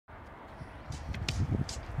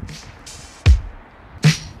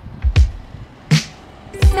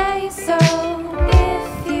Say so if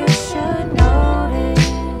you should notice.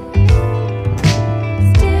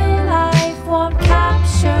 Still life won't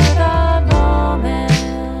capture the moment.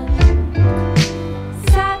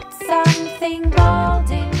 Set something bold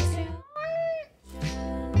into action.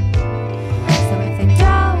 So if they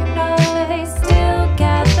don't know, they still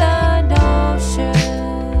get the notion.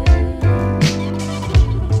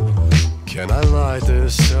 Can I light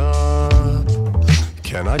this up?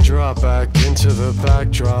 Can I drop back into the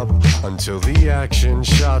backdrop until the action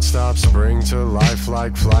shot stops? Bring to life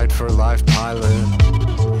like Flight for Life pilot.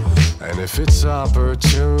 And if it's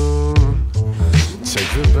opportune,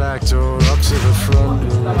 take the back door up to the front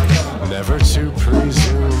room. Never to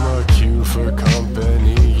presume, a cue for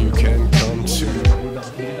company you can come to.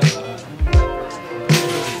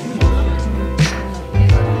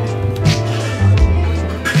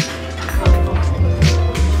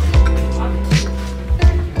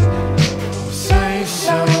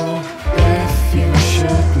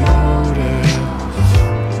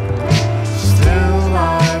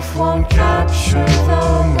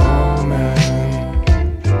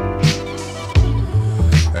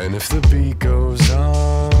 If the beat goes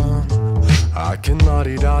on, I can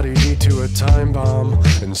la-di-da-di-dee to a time bomb.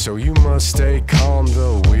 And so you must stay calm,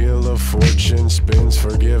 the wheel of fortune spins,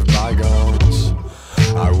 forgive bygones.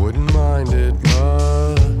 I wouldn't mind it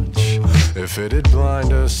much if it'd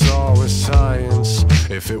blind us all with science.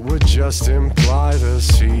 If it would just imply the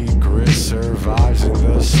secret survives in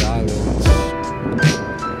the silence.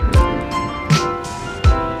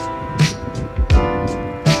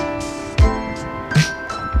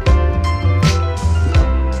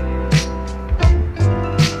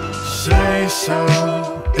 So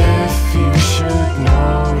if you should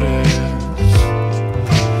notice,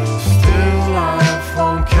 still life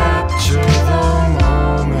won't capture the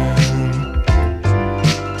moment.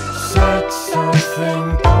 Set something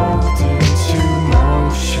bold into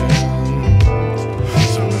motion.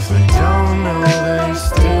 So if they don't know, they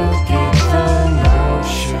still get the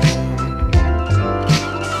notion.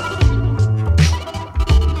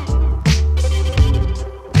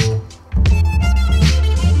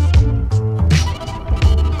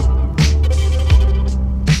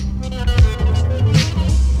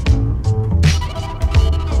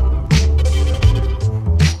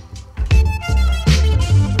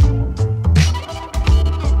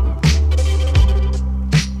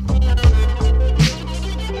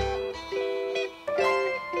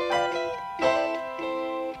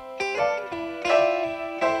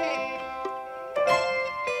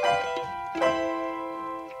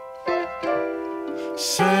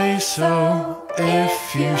 Say so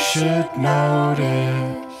if you should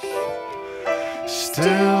notice.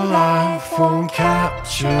 Still life won't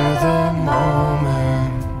capture the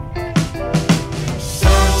moment.